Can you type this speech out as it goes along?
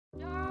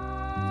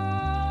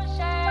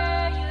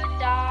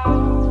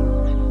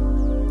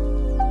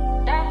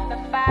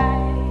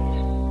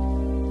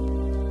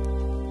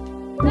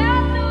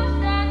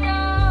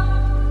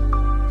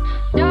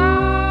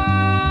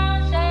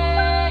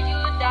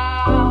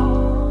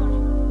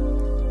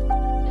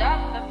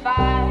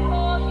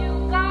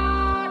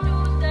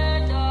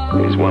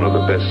He's one of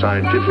the best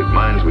scientific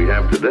minds we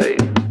have today.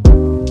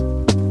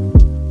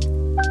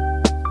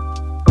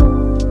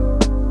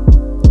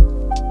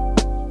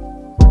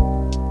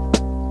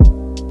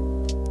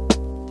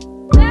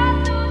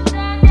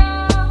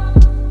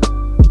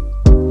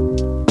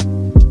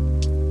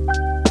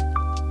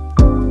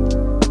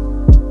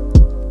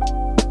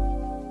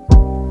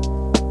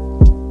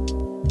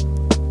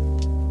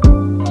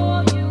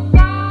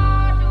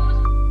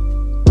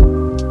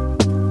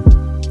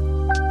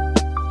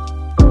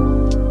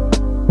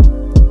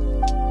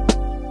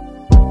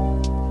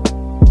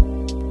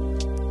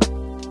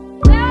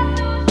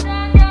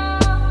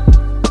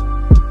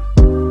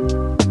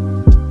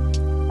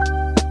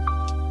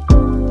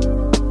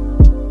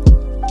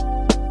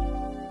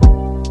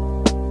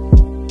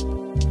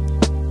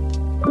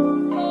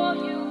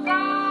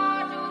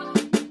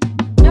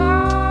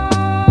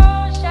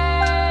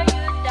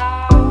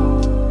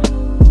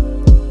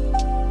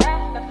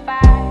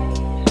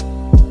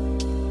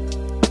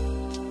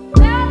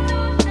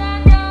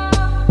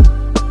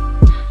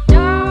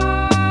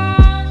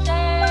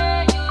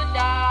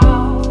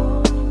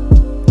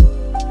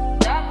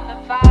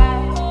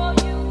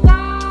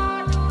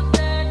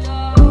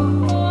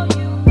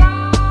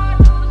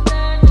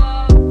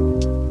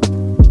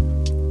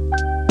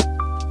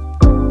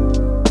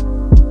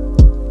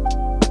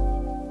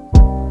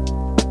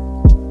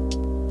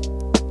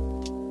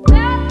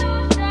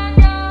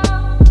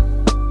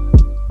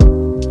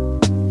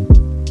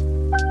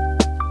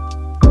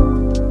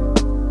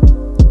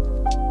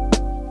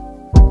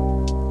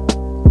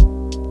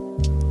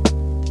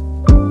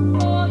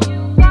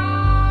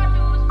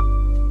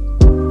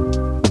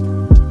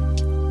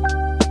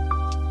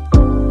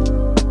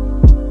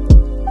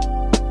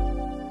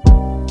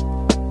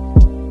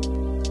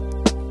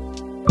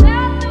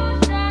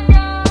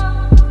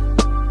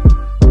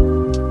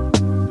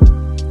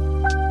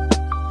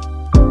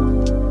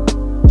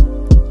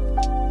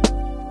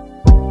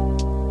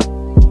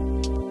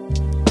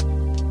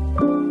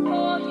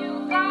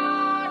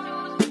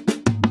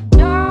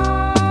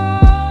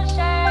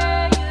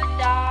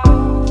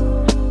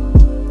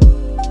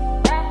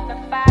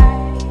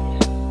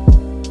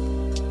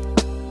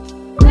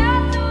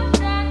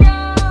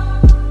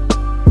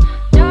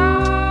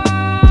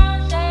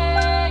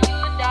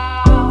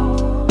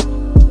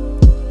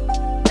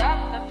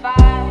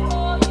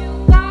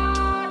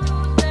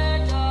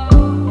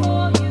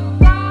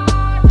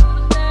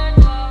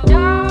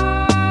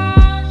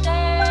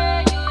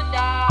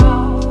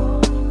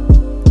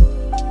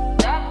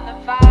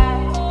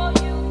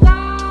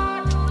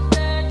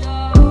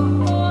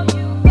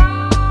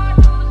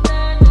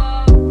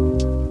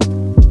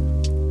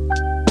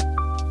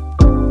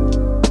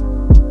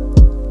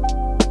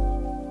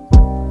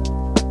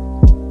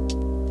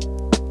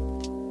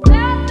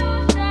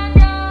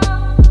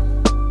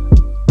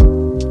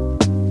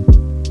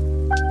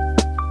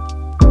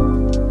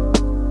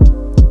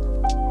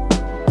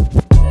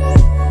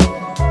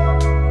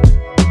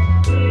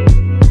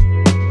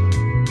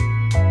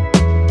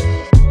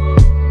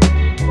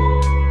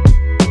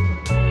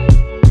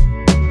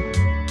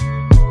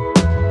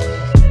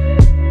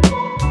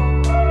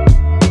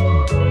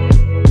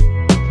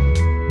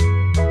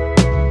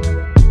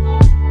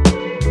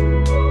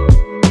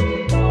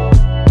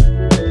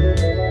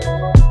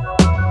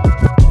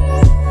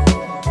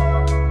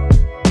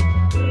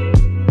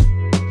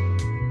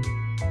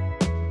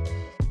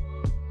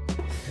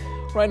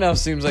 Right now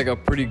seems like a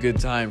pretty good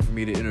time for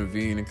me to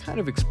intervene and kind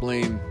of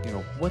explain,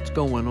 what's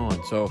going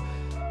on. So,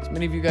 as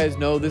many of you guys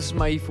know, this is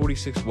my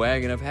E46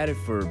 wagon. I've had it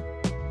for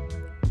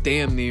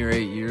damn near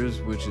 8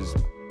 years, which is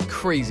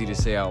crazy to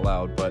say out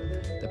loud, but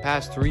the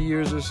past 3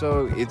 years or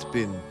so, it's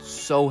been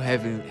so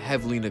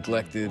heavily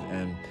neglected,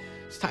 and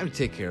it's time to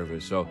take care of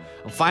it. So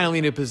I'm finally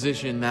in a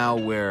position now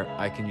where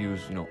I can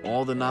use,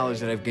 all the knowledge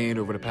that I've gained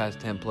over the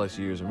past 10 plus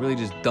years and really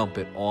just dump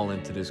it all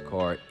into this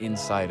car,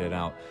 inside and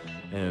out.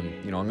 And,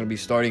 I'm going to be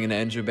starting in the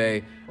engine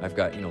bay. I've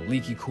got,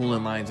 leaky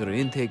coolant lines at an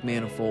intake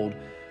manifold.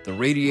 The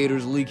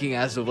radiator's leaking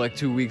as of like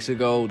 2 weeks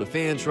ago. The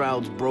fan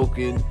shroud's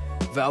broken.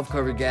 Valve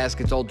cover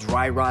gasket's all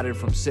dry rotted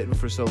from sitting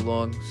for so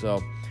long.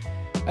 So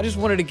I just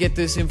wanted to get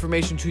this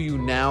information to you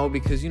now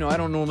because, I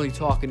don't normally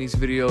talk in these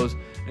videos.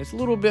 And it's a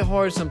little bit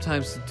hard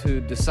sometimes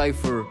to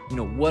decipher,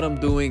 what I'm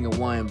doing and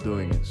why I'm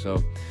doing it.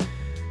 So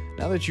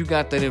now that you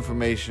got that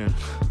information,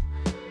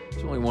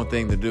 there's only one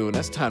thing to do, and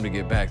that's time to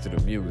get back to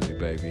the music,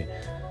 baby.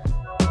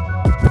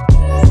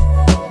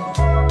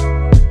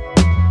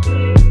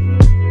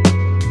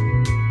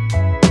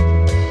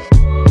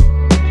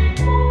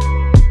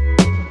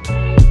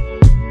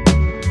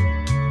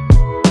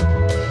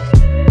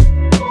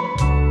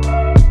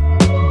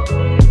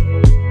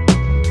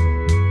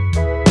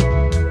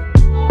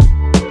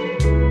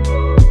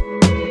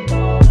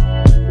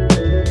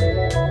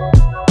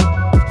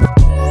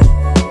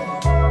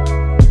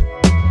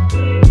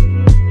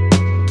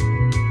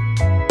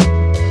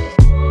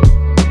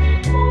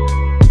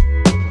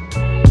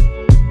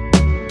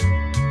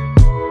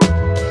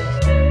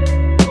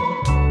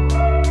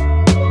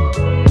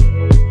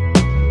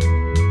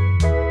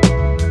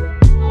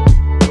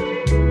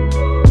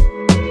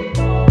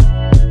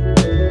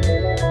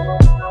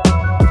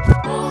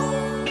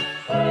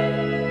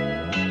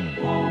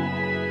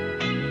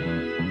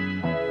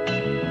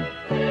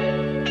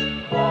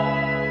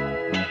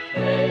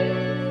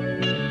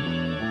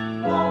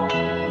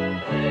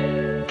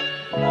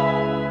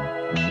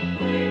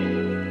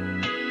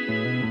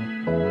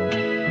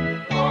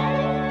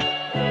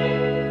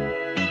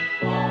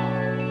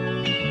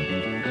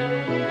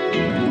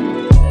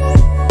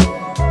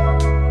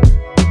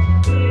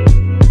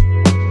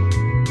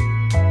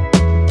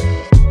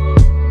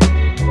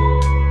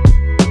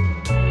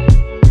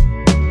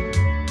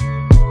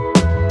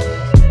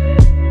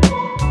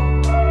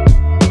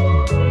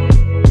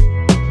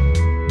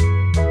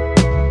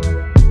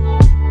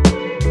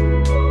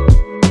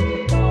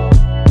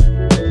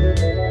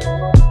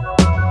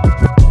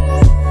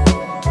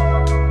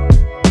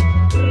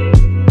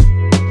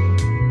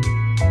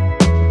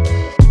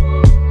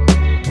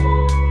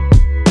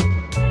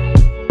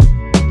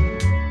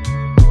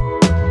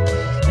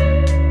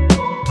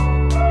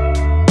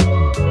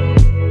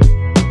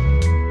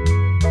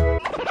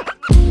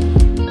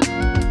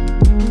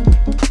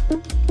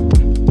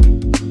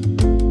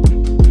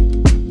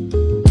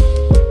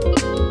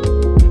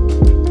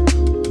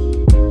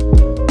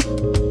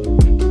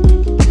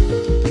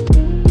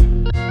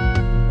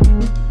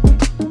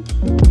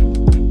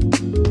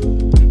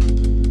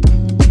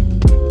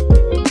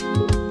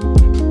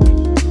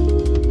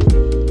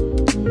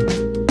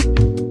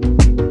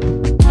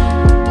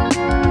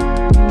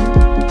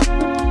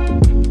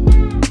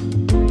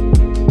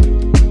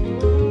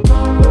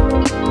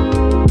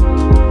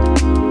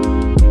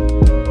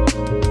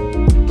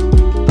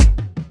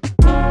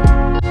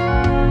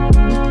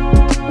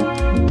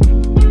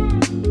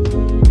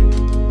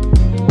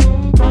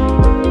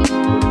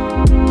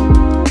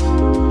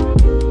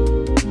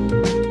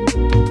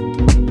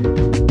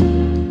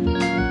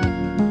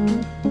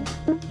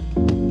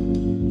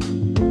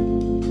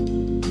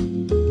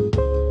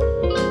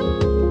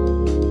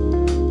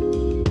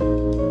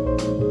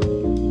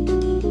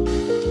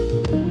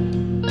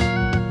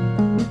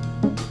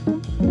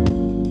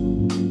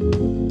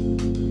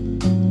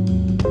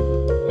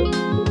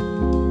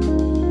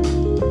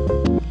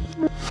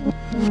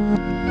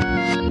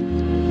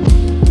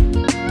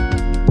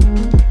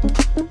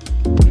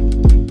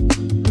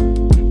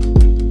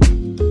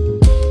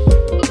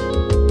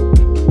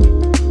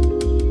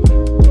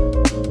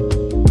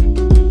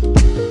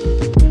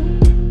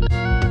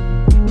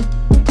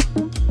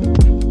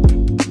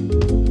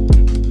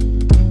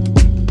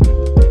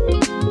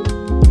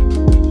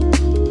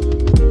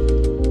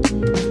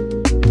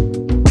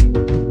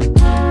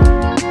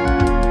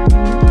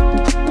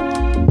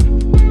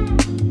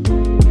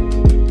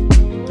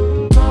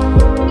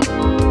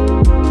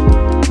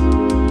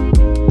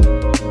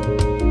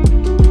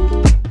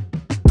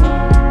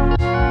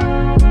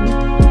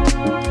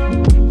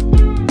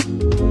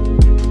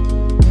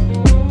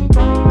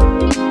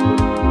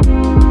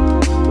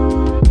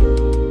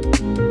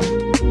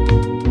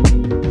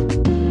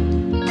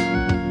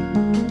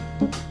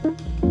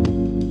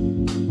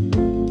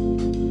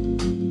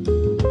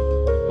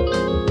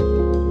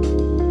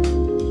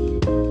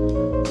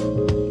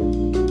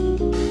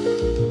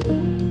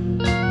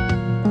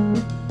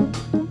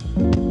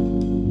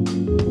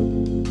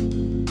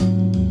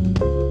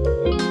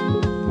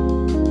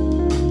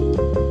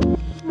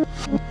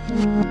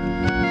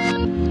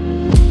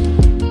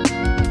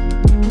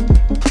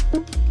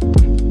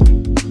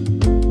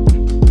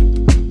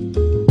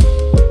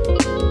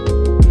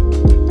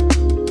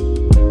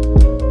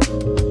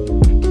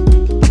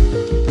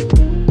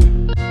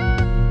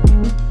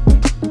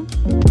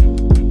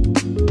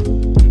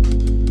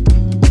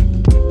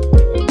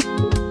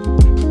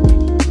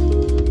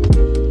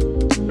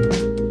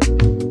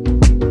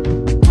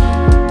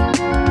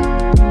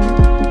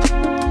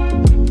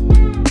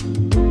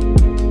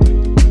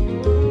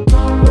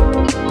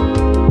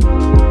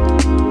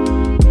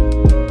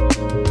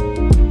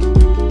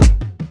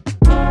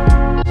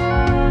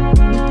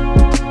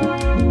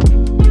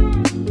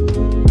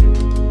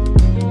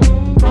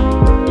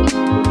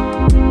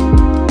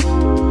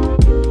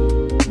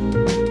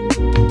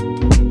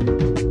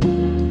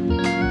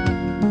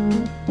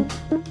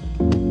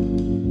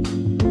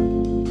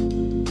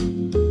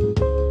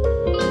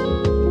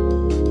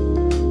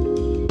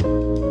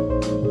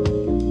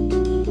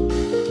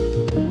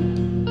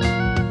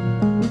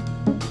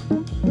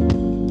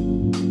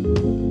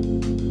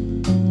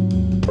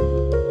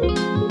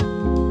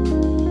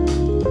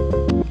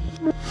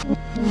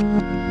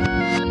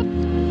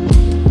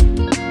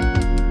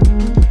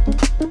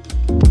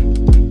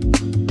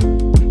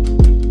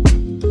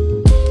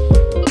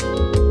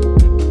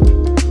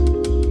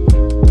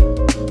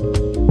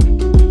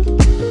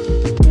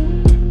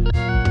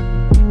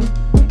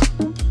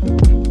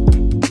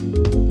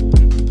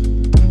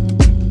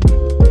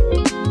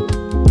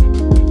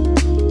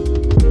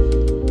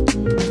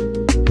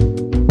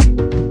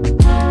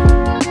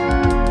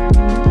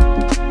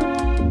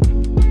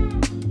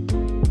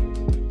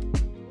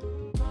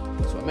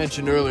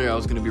 mentioned earlier I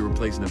was going to be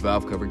replacing the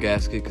valve cover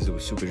gasket because it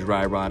was super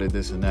dry rotted,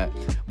 this and that.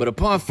 But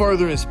upon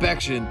further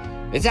inspection,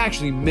 it's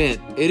actually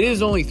mint. It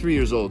is only 3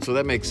 years old, so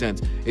that makes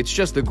sense. It's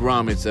just the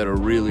grommets that are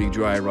really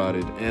dry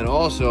rotted. And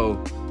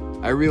also,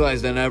 I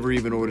realized I never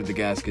even ordered the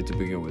gasket to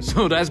begin with.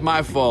 So that's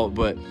my fault,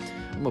 but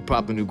I'm going to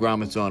pop the new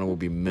grommets on and we'll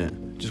be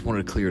mint. Just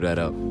wanted to clear that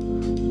up.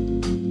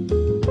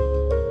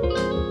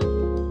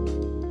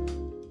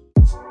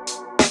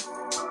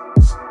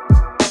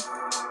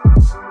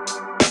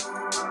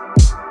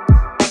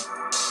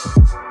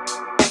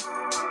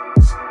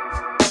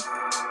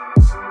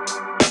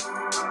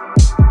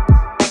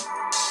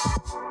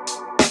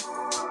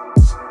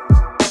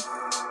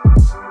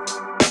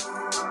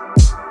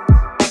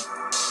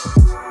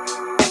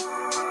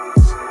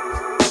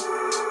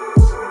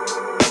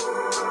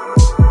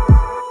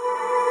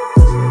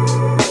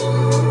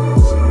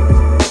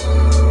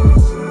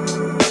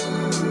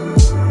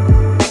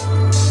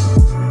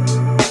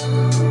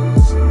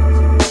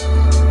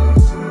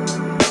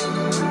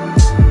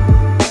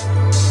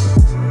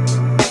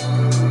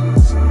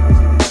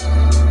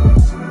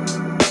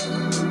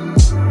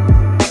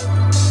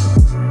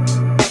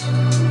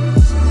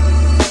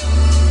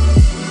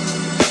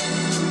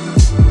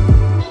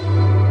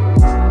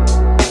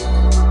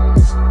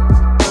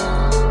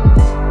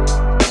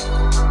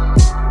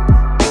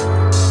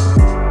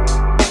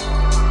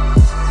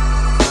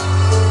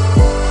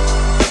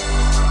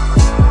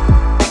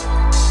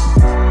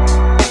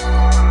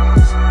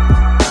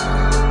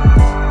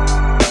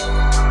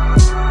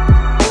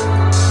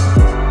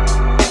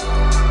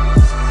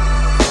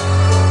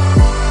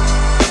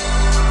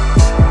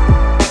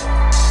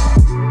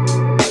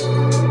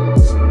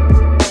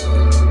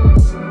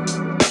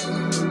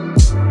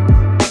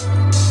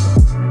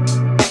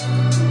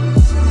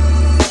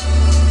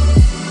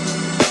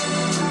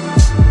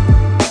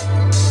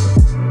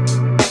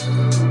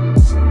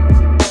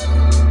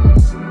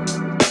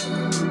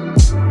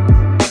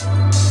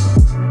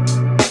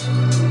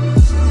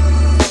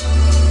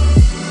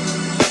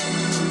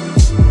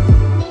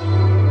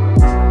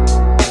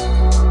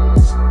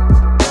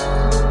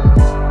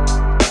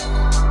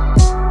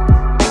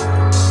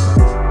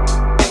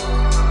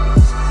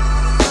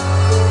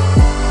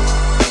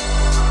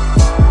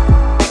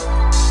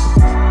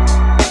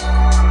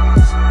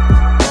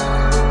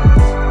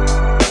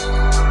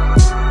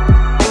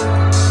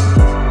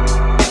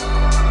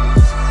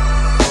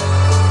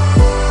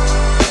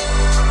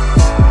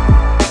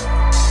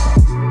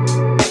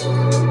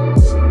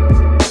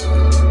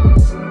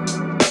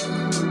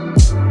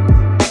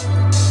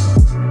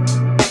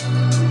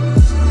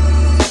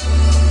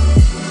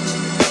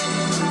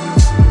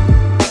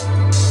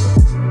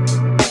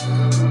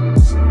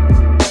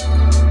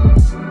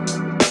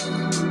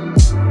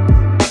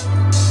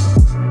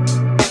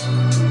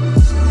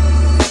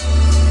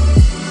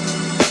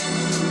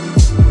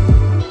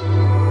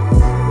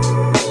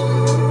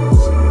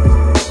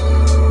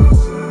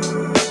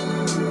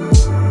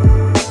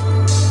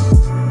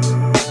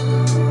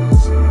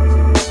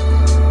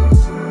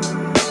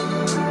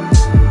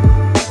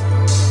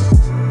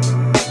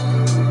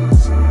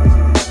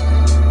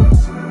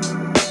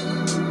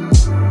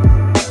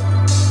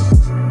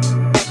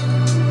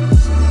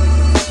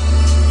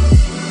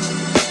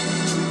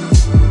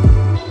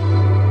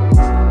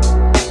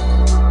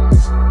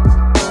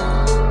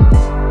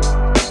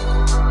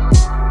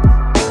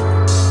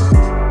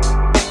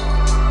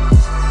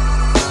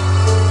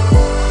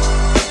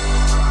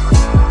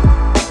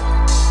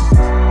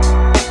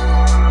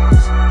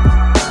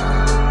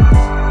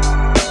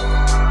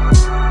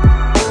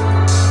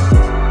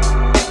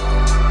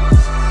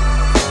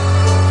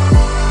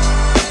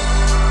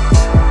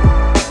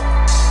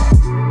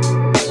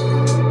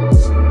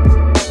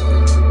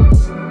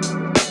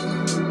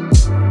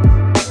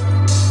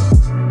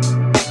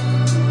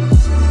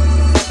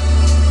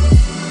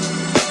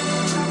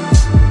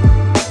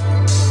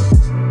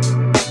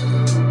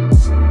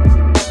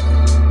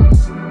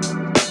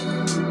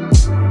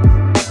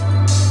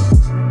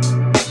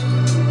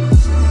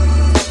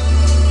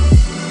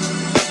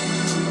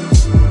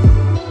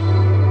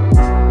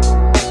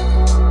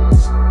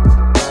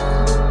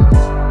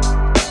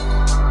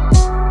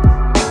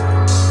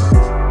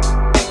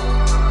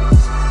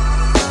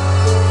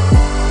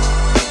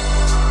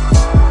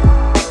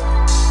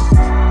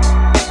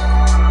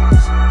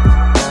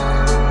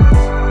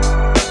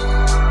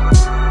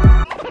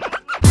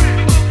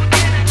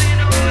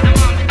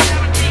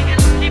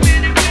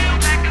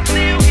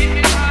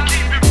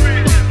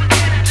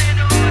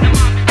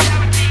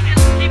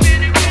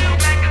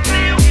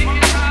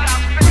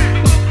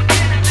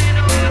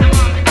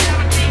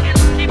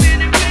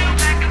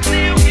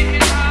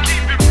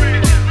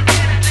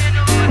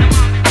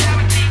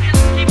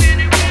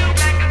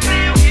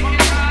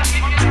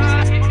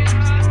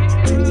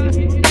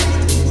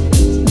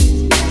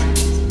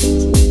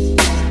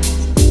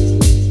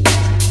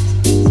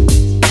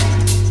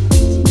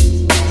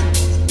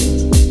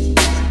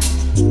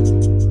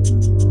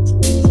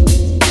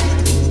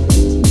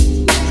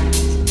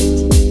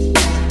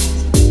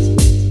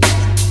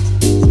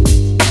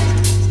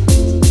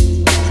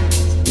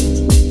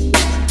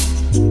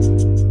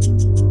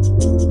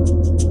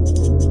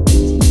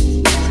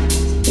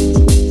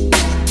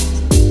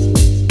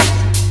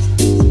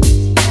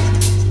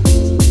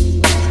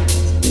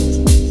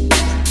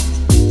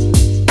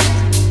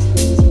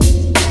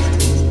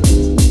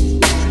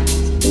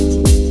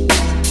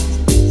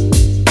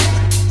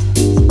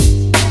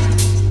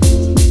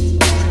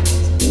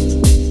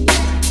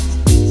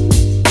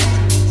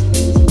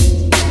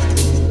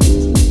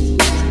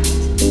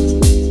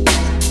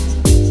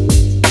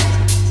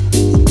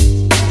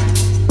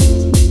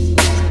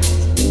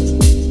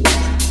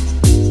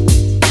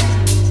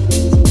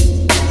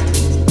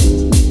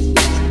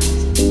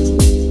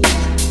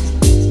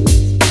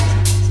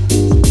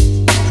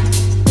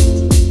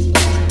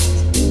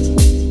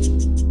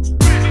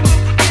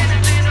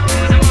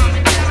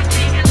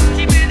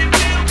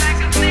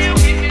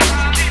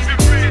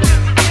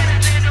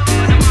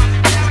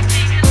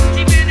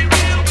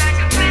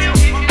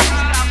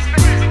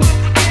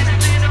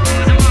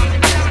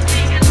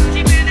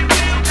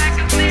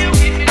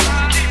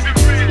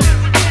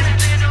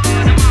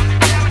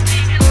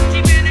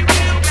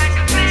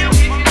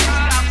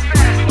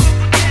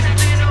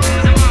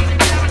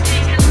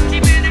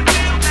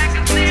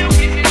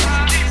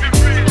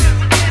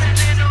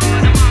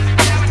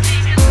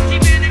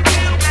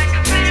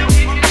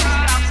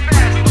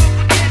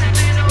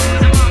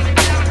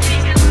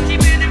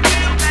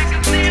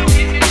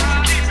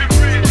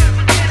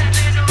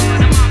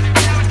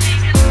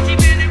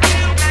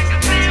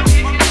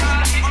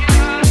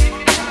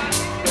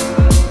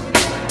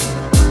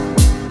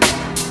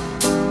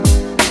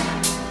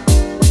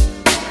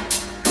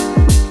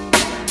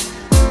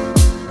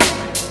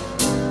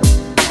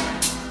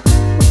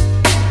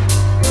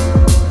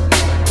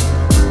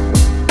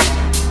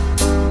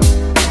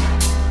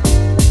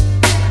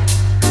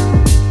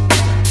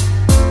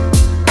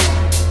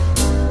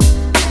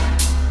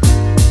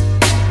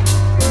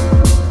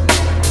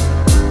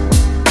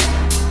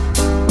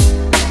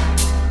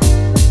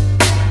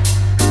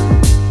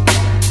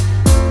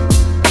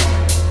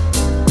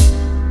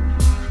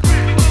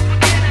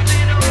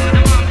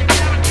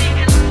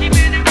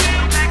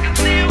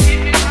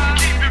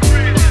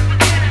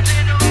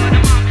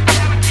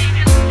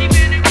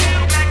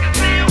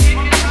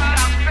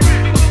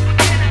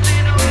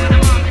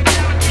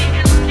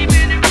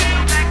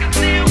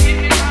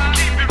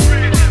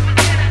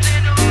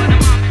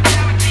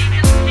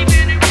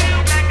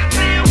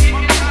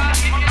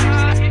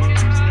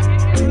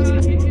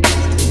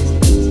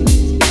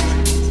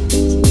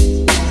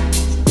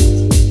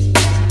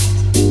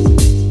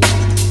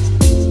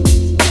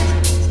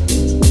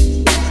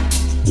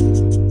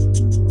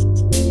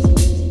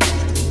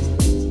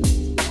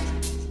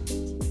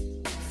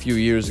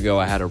 ago,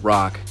 I had a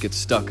rock get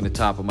stuck in the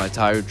top of my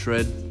tire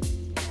tread,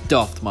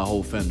 duffed my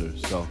whole fender.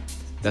 So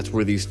that's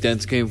where these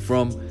dents came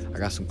from. I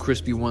got some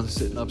crispy ones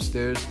sitting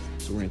upstairs,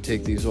 so we're gonna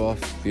take these off,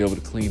 be able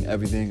to clean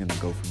everything, and then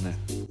go from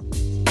there.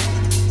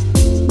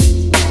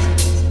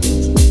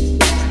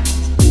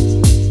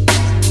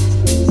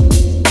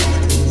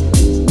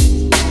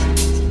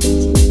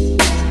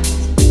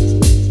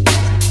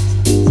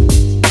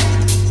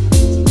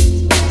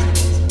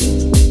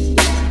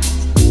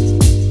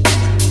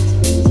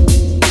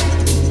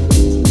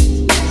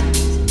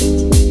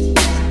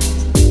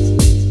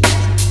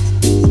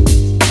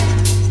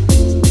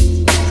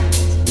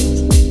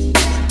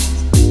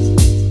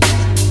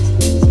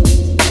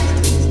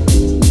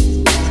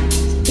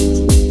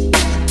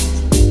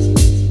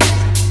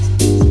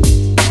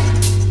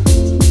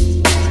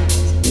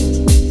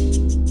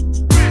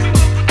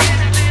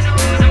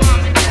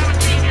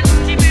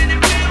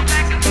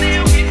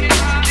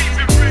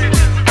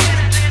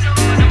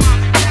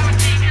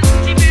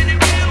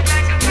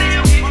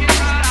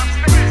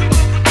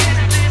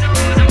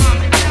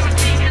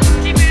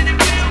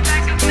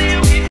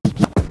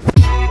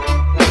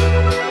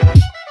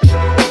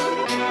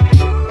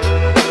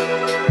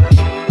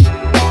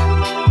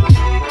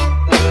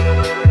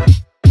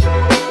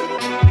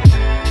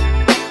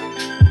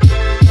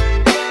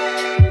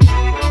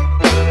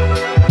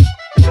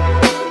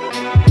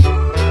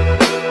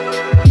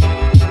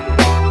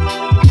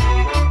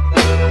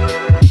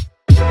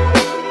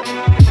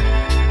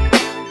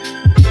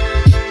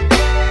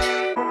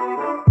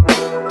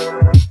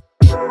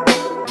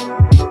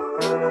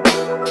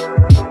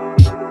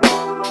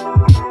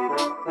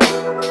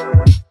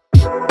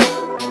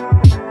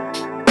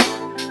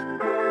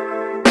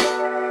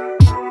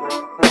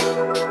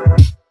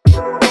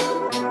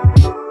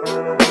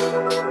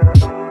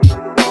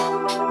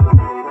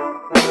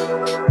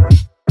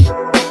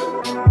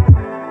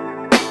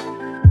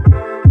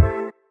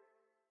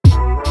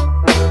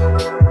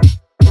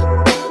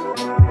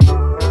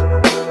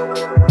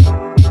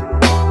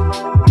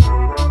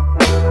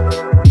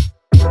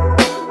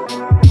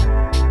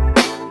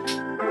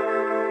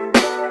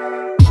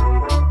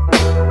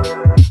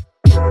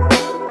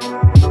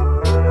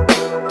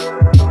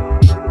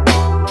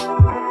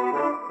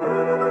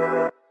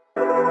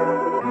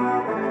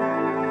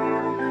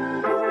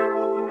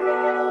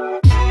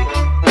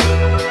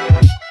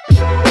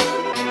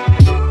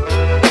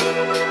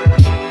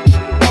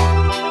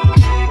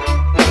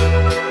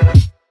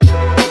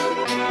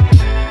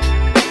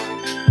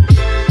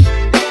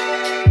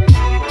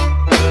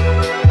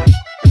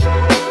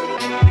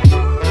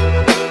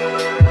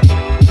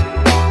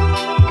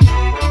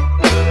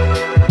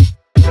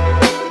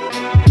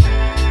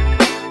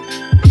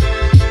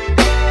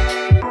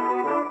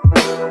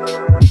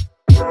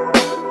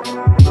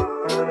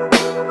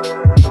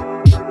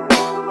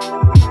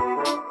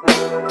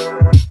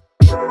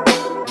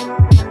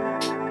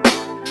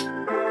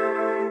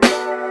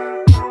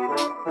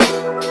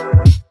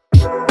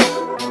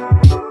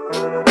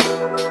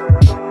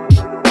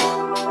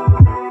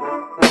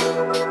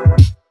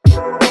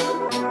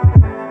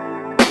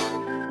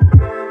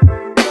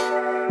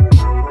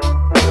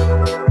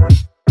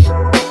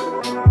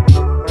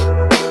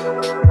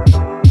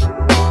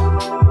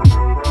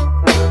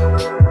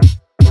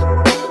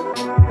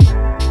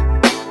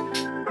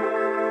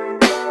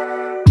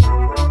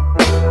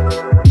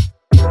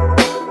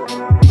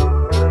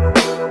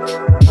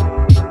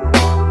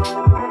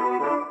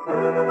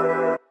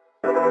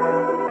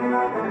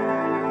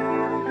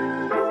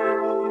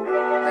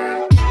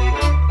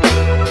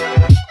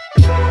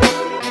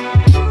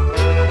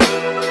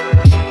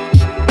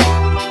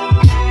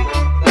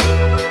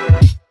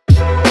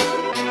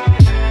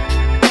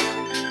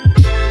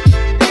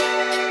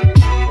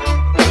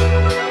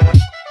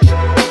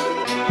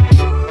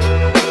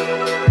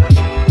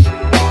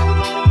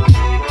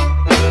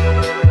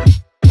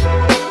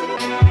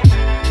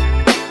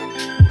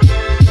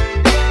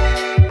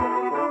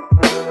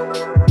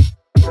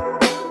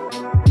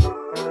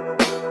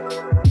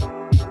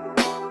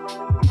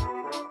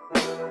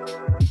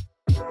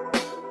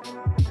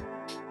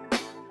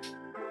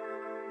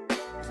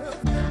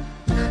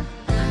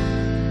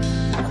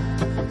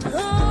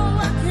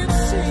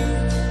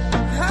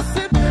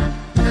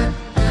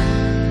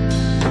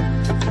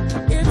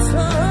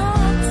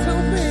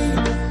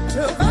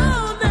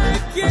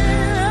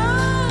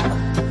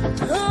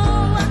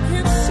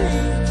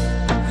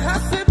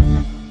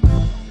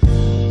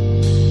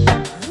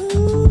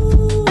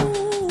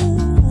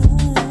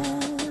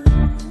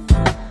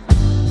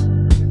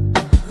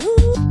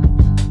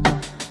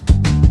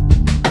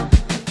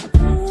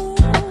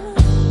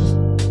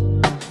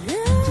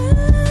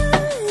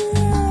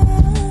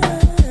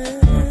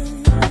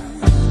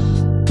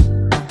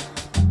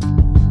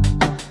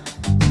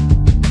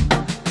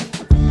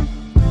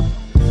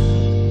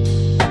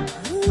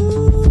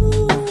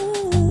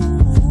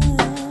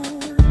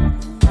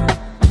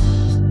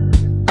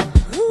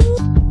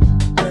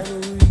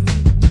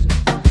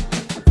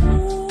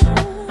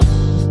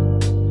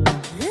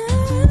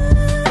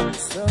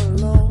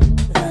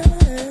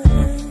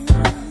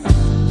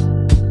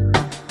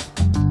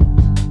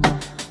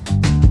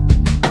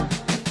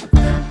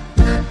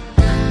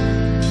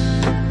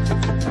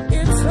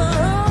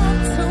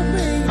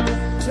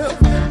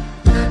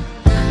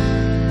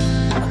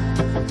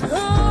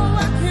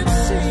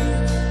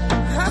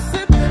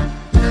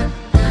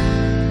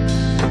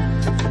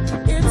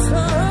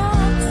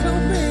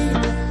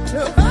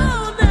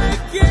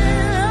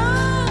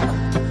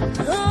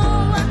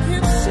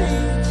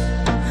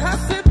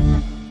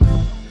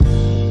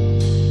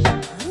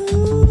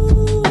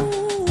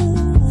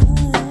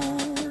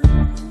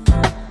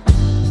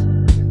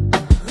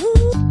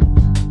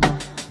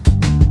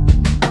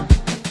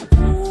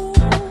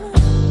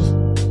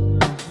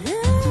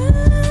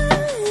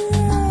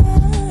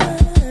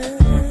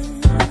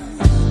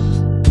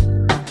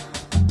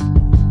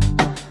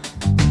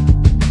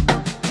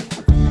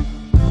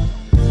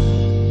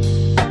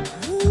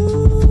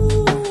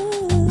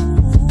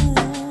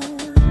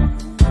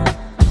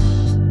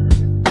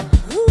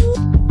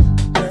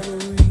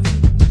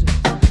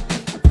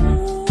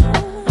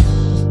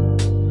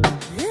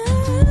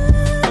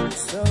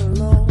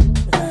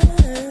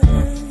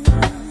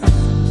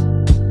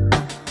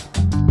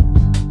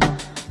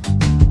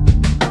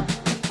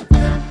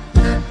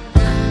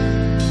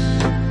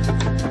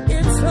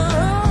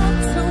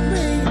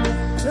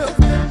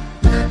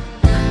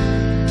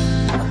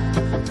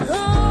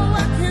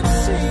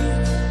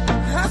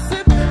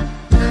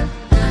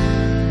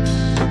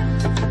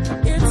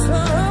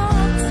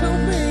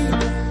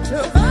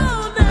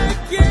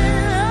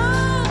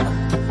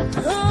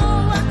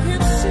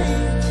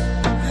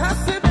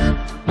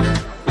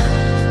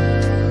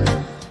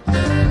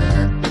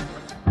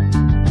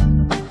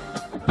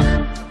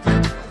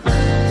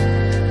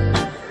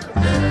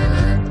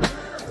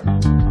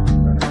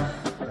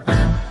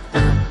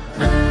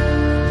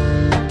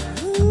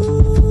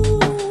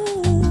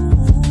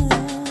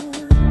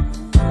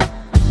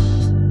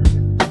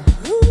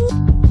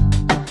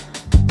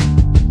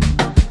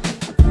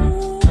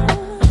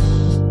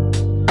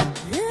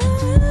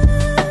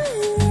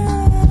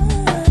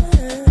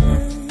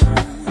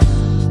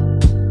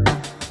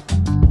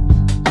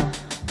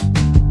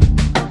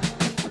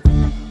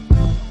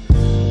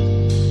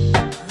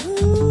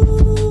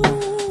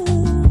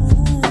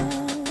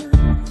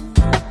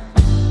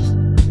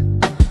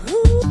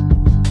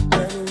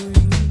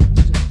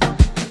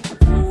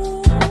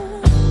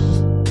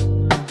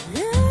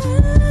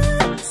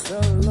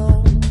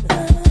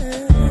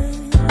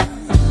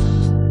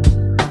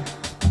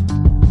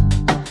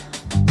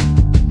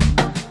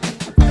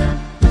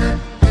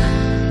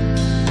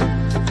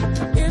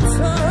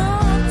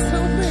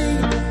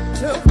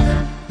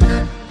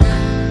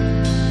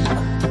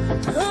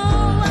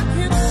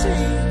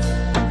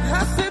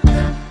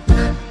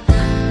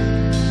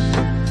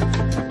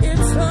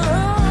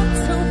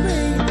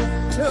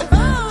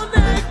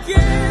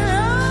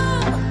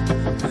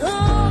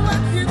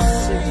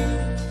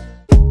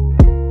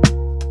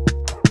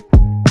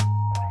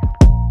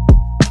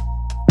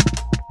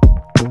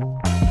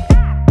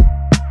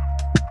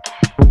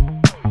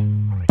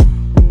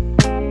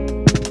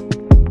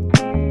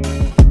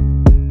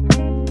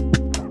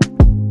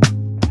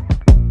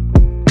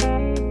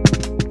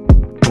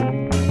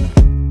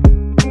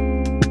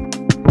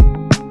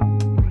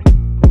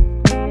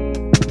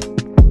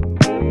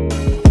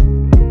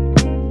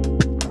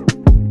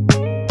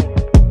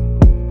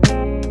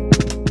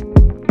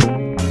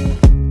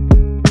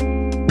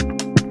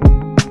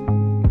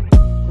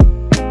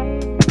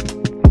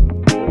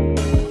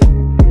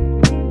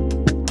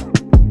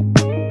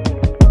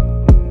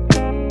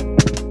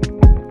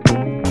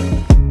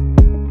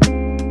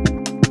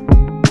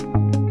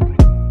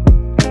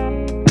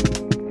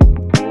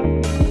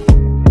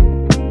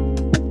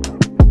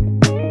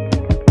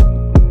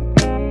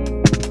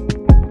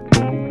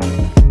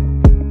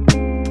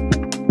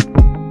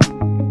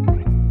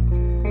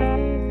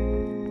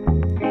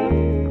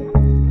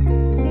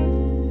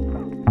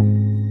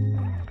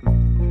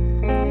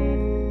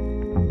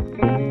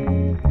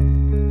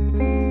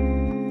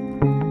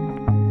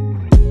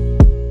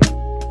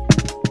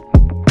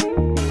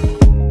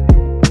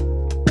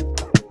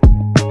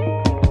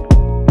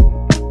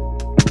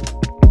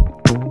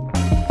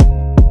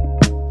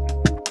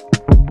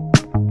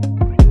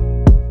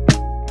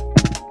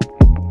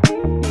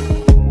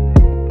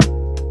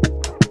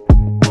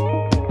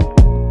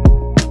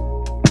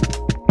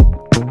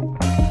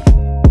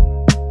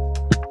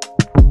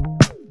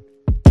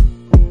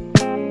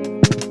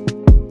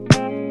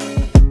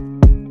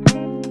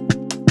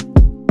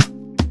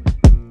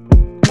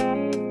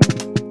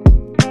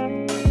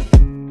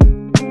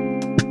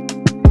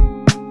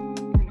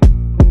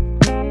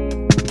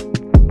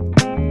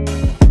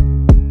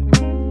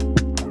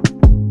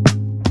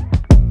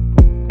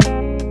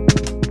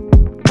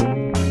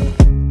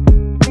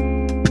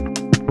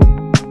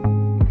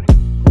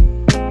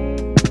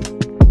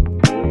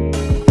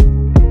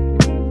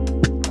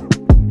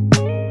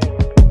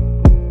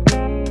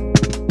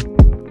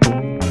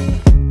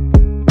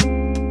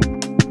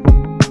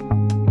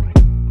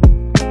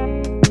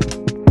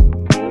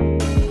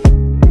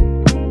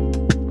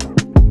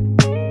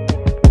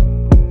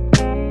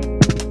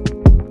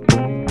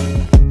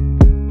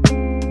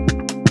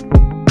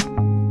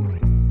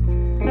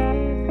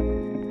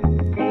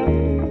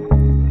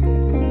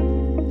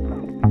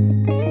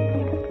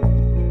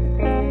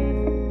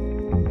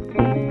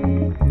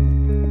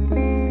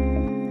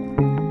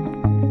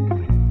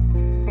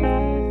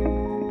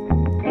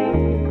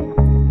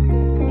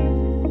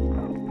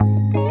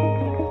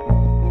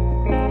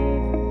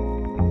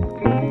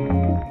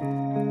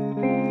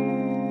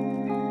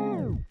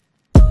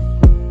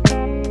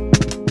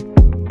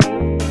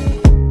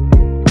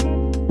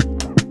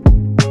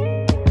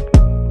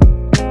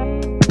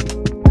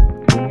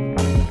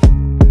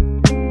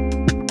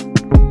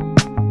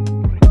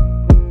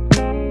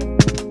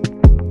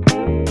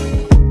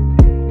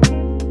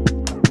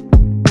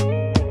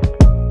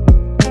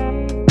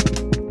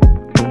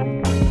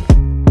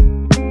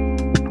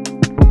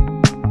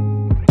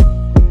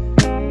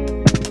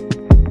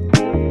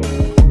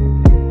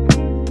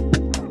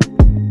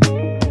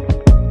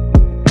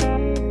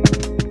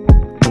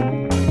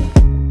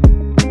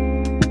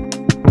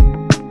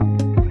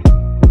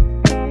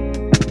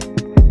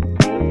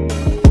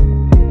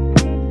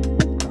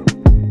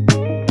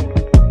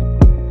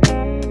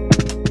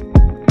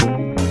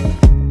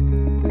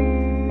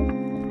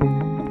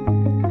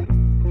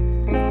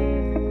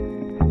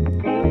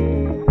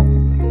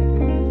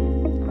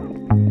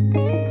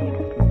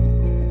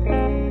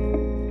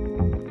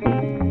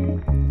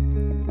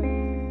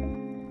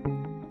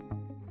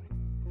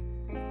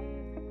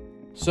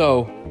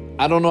 So,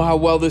 I don't know how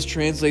well this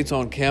translates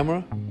on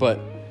camera, but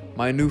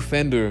my new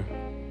fender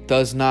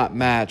does not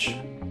match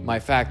my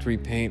factory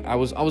paint. I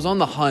was on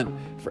the hunt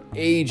for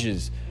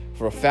ages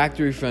for a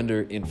factory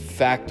fender in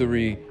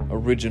factory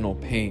original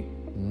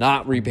paint,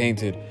 not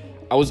repainted.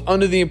 I was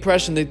under the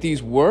impression that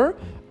these were,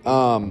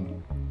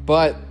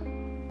 but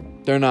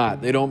they're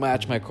not. They don't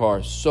match my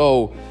car.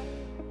 So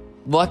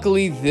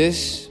luckily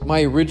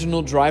my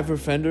original driver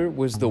fender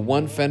was the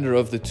one fender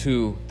of the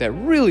two that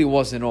really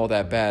wasn't all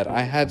that bad.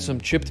 I had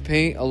some chipped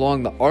paint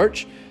along the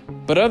arch,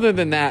 but other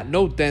than that,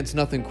 no dents,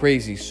 nothing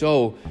crazy.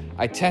 So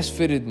I test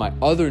fitted my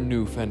other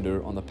new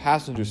fender on the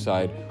passenger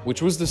side,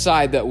 which was the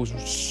side that was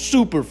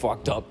super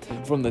fucked up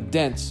from the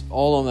dents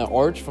all on the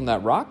arch from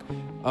that rock.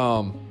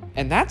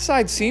 And that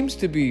side seems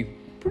to be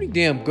pretty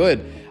damn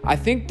good. I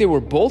think they were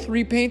both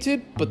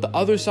repainted, but the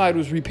other side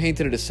was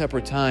repainted at a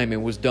separate time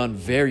and was done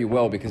very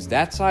well, because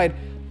that side,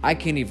 I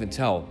can't even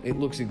tell. It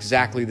looks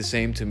exactly the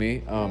same to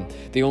me.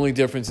 The only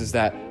difference is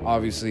that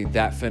obviously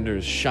that fender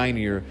is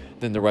shinier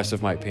than the rest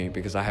of my paint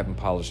because I haven't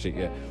polished it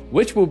yet,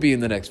 which will be in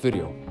the next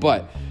video.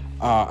 But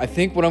I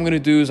think what I'm gonna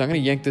do is I'm gonna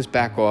yank this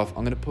back off.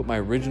 I'm gonna put my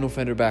original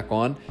fender back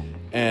on,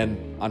 and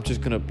I'm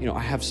just gonna, I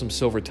have some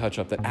silver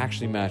touch-up that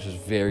actually matches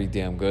very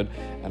damn good,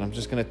 and I'm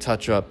just gonna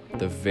touch up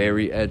the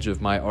very edge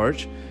of my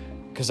arch,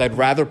 because I'd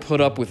rather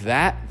put up with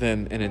that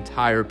than an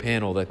entire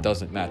panel that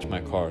doesn't match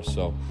my car.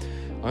 So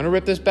I'm gonna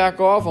rip this back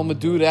off, I'm gonna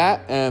do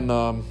that, and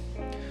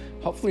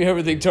hopefully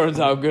everything turns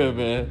out good,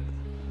 man.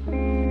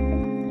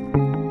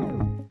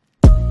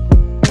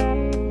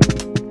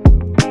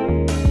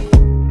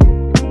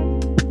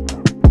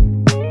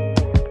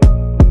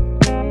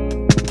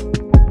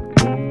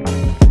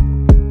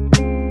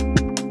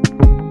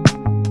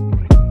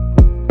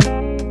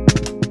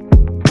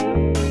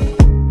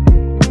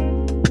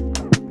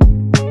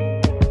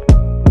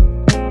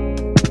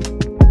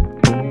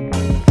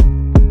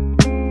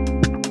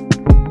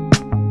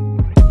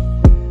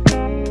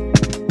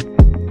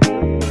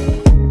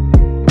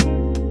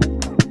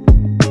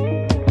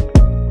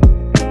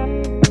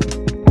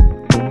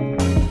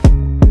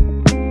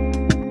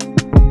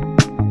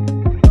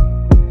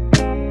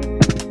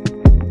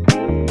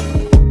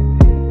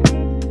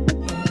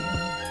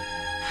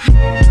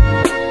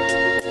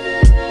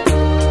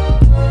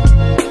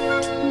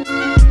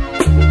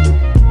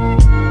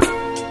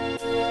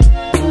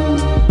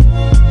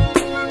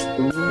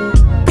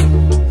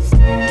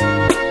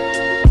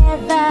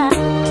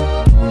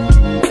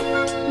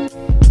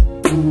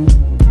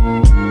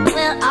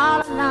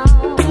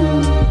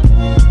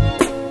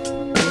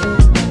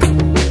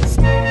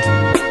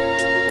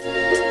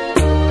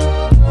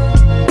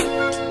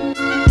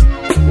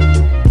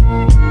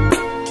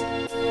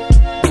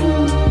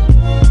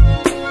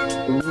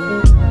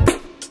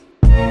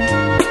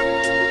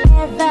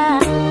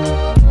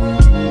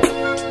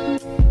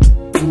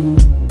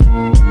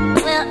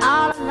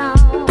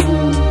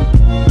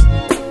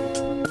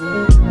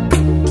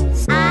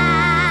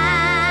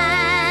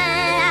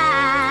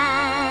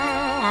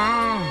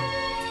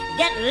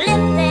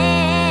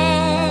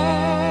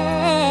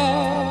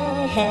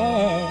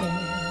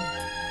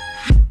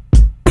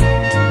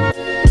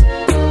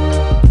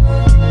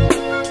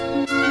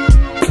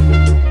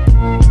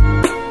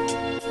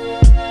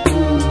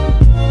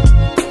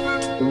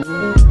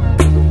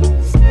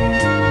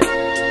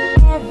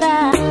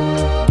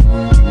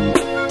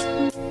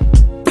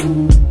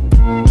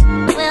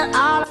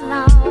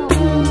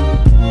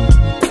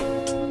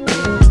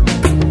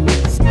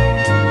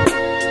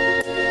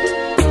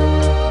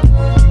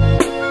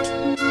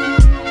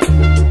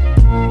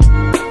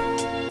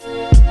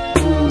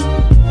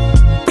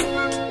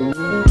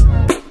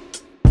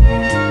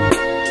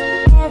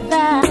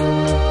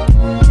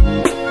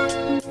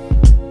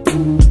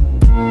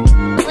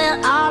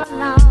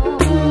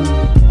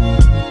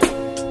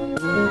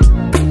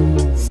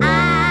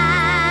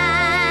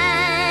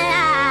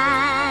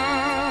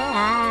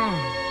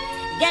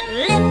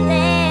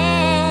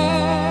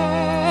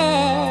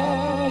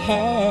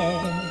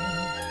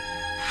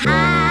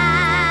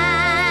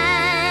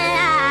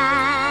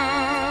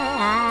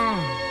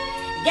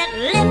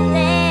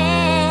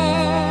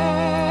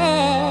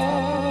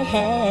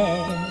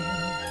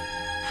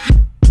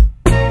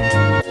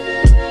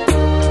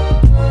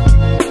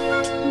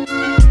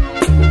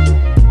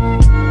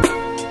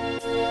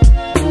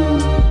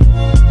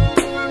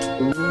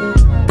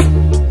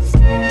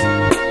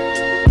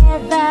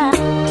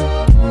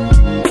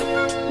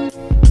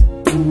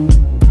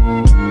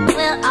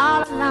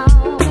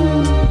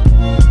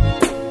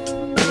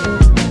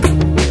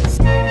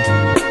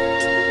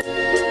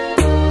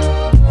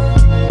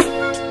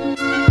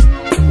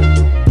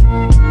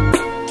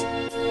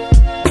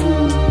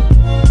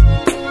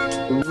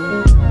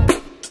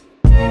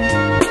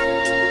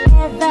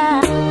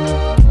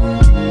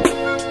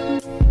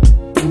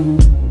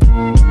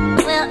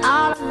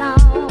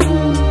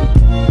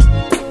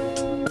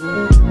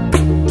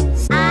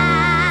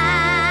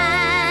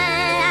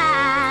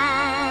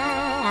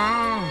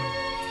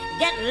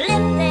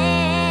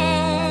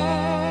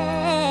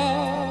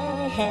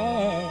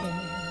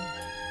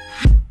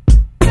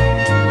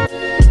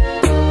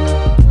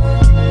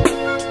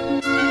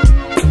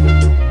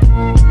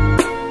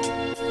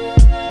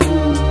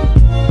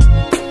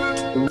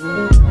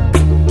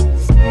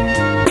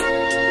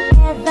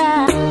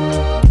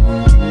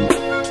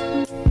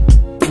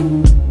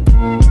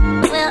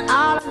 We're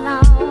all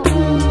alone.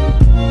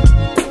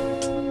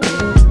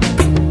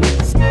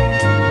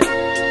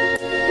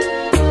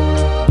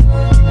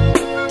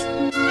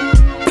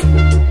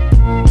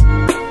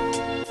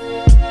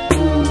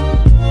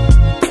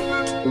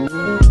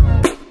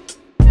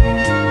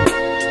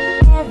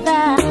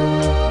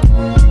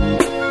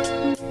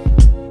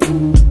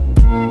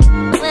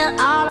 We're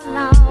all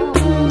alone.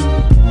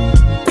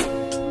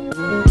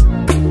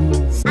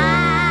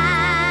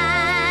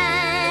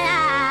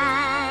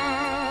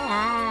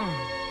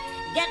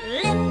 I get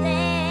lifted